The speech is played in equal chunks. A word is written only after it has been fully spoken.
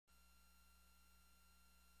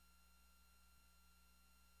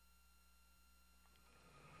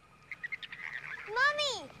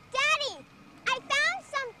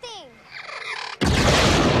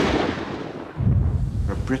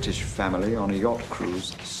British family on a yacht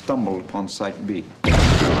cruise stumbled upon Site B.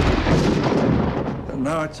 And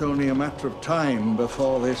now it's only a matter of time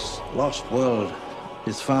before this lost world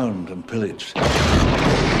is found and pillaged.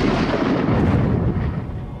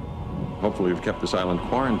 Hopefully we've kept this island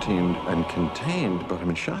quarantined and contained, but I'm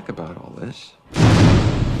in shock about all this.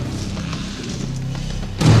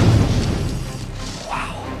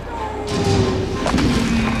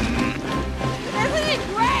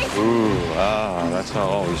 That's how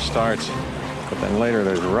it always starts. But then later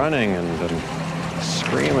there's running and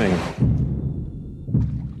screaming.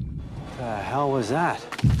 What the hell was that?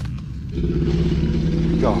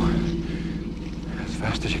 Go. As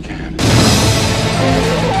fast as you can.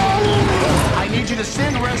 I need you to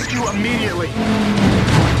send rescue immediately.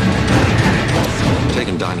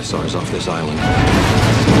 Taking dinosaurs off this island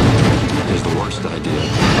is the worst idea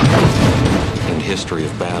in the history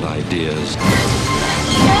of bad ideas.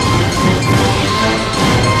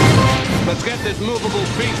 Let's get this movable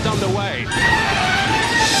beast underway.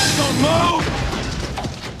 Don't move!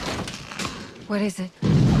 What is it?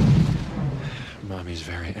 Mommy's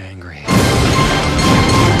very angry.